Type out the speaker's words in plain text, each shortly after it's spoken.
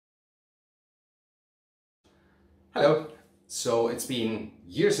Hello! So it's been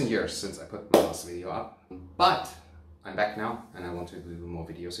years and years since I put my last video up, but I'm back now and I want to do more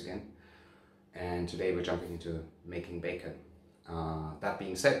videos again. And today we're jumping into making bacon. That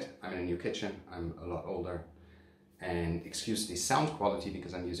being said, I'm in a new kitchen, I'm a lot older, and excuse the sound quality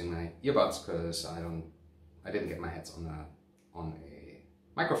because I'm using my earbuds because I didn't get my heads on a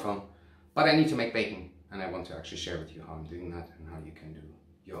microphone, but I need to make bacon and I want to actually share with you how I'm doing that and how you can do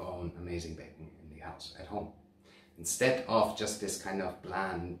your own amazing bacon in the house at home, instead of just this kind of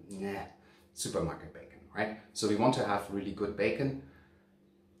bland supermarket bacon, right? So we want to have really good bacon.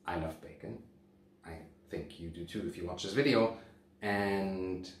 I love bacon. I think you do too if you watch this video,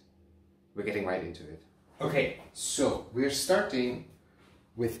 and we're getting right into it. Okay, so we're starting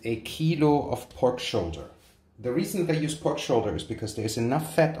with a kilo of pork shoulder. The reason that I use pork shoulder is because there's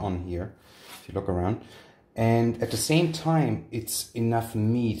enough fat on here, if you look around, and at the same time it's enough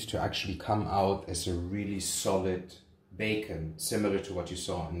meat to actually come out as a really solid bacon, similar to what you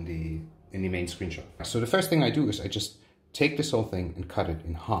saw in the main screenshot. So the first thing I do is I just take this whole thing and cut it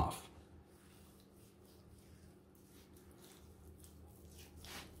in half.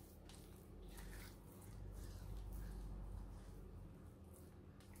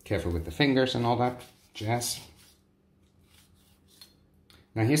 Careful with the fingers and all that jazz.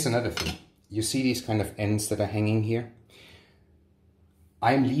 Now here's another thing. You see these kind of ends that are hanging here?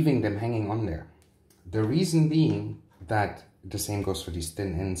 I'm leaving them hanging on there. The reason being that, the same goes for these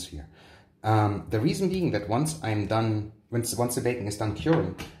thin ends here. The reason being that once the bacon is done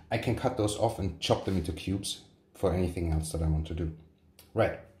curing, I can cut those off and chop them into cubes for anything else that I want to do.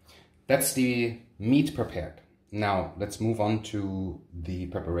 Right, that's the meat prepared. Now let's move on to the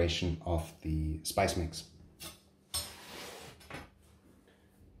preparation of the spice mix.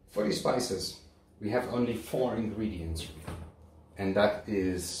 For these spices, we have only 4 ingredients, and that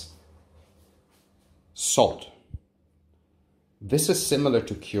is salt. This is similar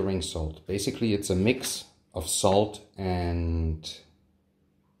to curing salt. Basically, it's a mix of salt and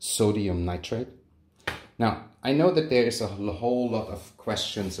sodium nitrate. Now, I know that there is a whole lot of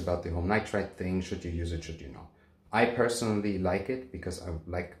questions about the whole nitrate thing. Should you use it, should you not? I personally like it because I would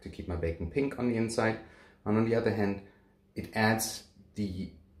like to keep my bacon pink on the inside. And on the other hand, it adds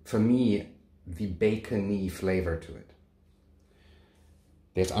for me, the bacony flavor to it.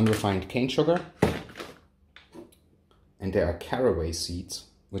 There's unrefined cane sugar, and there are caraway seeds,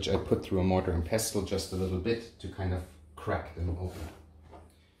 which I put through a mortar and pestle just a little bit to kind of crack them open.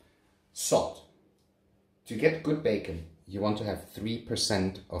 Salt. To get good bacon, you want to have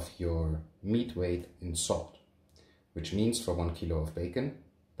 3% of your meat weight in salt, which means for 1 kilo of bacon,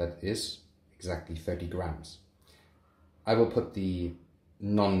 that is exactly 30 grams. I will put the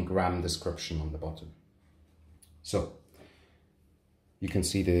non-gram description on the bottom. So you can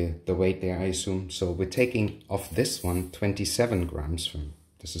see the weight there, I assume. So we're taking off this one 27 grams from,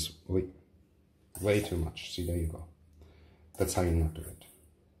 this is way too much. See, there you go. That's how you not do it.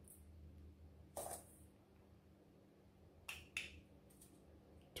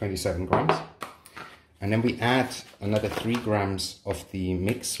 $27 grams. And then we add another 3 grams of the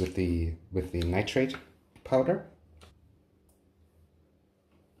mix with the nitrate powder,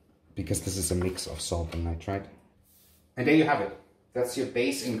 because this is a mix of salt and nitrite. And there you have it. That's your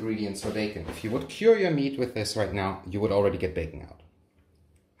base ingredients for bacon. If you would cure your meat with this right now, you would already get bacon out.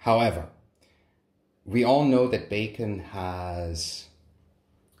 However, we all know that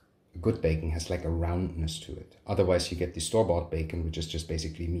good bacon has like a roundness to it. Otherwise you get the store-bought bacon, which is just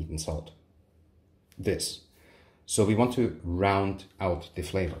basically meat and salt. So we want to round out the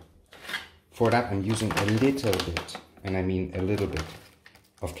flavor. For that I'm using a little bit, and I mean a little bit,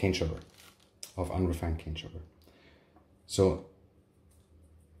 of cane sugar, of unrefined cane sugar. So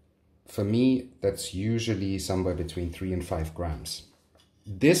for me, that's usually somewhere between 3 and 5 grams.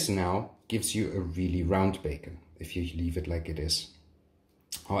 This now gives you a really round bacon if you leave it like it is.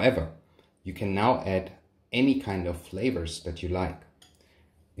 However, you can now add any kind of flavors that you like.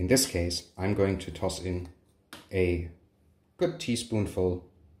 In this case, I'm going to toss in a good teaspoonful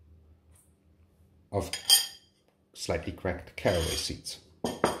of slightly cracked caraway seeds.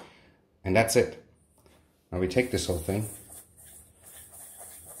 And that's it. Now we take this whole thing,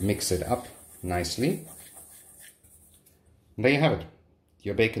 mix it up nicely, and there you have it,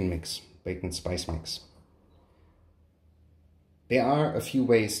 your bacon mix, bacon spice mix. There are a few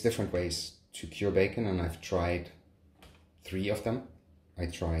different ways to cure bacon, and I've tried 3 of them. I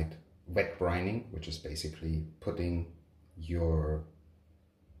tried wet brining, which is basically putting your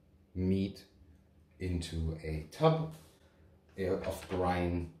meat into a tub of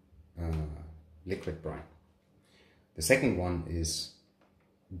brine, liquid brine. The second one is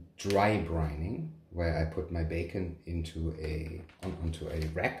dry brining, where I put my bacon into onto a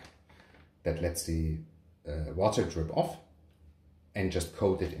rack that lets the water drip off, and just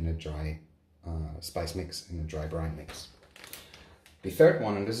coat it in a dry spice mix, in a dry brine mix. The third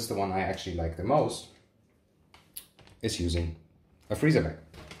one, and this is the one I actually like the most, is using a freezer bag.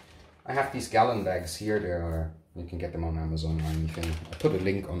 I have these gallon bags here. You can get them on Amazon or anything. I put a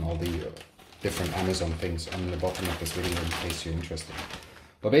link on all the different Amazon things on the bottom of this video in case you're interested.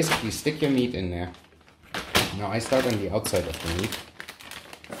 But basically, stick your meat in there. Now I start on the outside of the meat,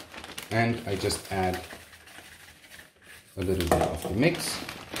 and I just add a little bit of the mix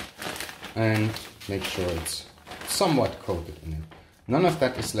and make sure it's somewhat coated in it. None of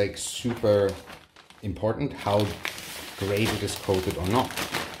that is like super important, how great it is coated or not.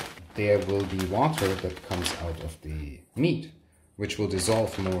 There will be water that comes out of the meat, which will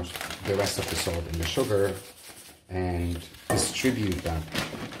dissolve more the rest of the salt in the sugar and distribute that,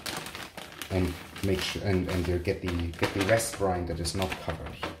 and make sure and you get the rest brine that is not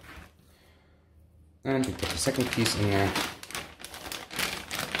covered. And we put the second piece in there.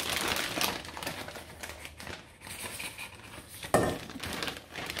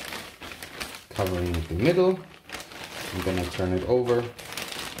 Covering the middle, and then I turn it over.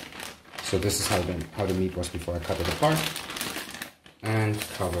 So this is how the meat was before I cut it apart, and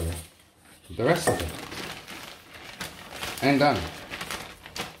cover the rest of it. And done.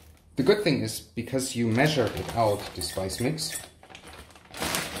 The good thing is, because you measure it out, the spice mix,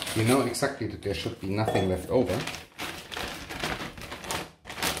 you know exactly that there should be nothing left over.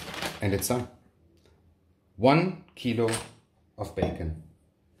 And it's done. 1 kilo of bacon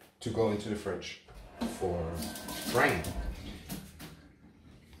to go into the fridge for frying.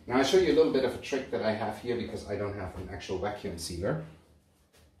 Now I'll show you a little bit of a trick that I have here, because I don't have an actual vacuum sealer.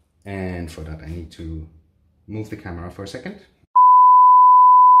 And for that I need to move the camera for a second.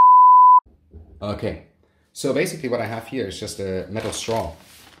 Okay, so basically what I have here is just a metal straw.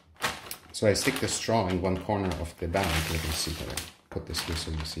 So I stick the straw in one corner of the bag. You can see that I put this here so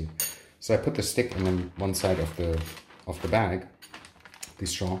you see. So I put the stick in one side of the bag, the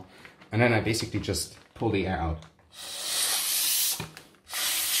straw, and then I basically just pull the air out.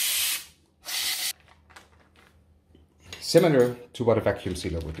 Similar to what a vacuum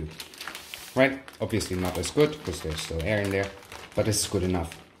sealer would do, right? Obviously not as good because there's still air in there, but this is good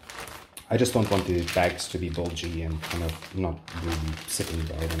enough. I just don't want the bags to be bulgy and kind of not really sitting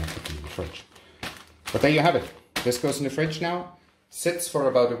dry when I put them in the fridge. But there you have it. This goes in the fridge now, sits for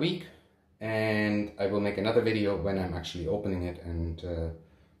about a week, and I will make another video when I'm actually opening it and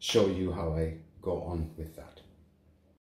show you how I go on with that.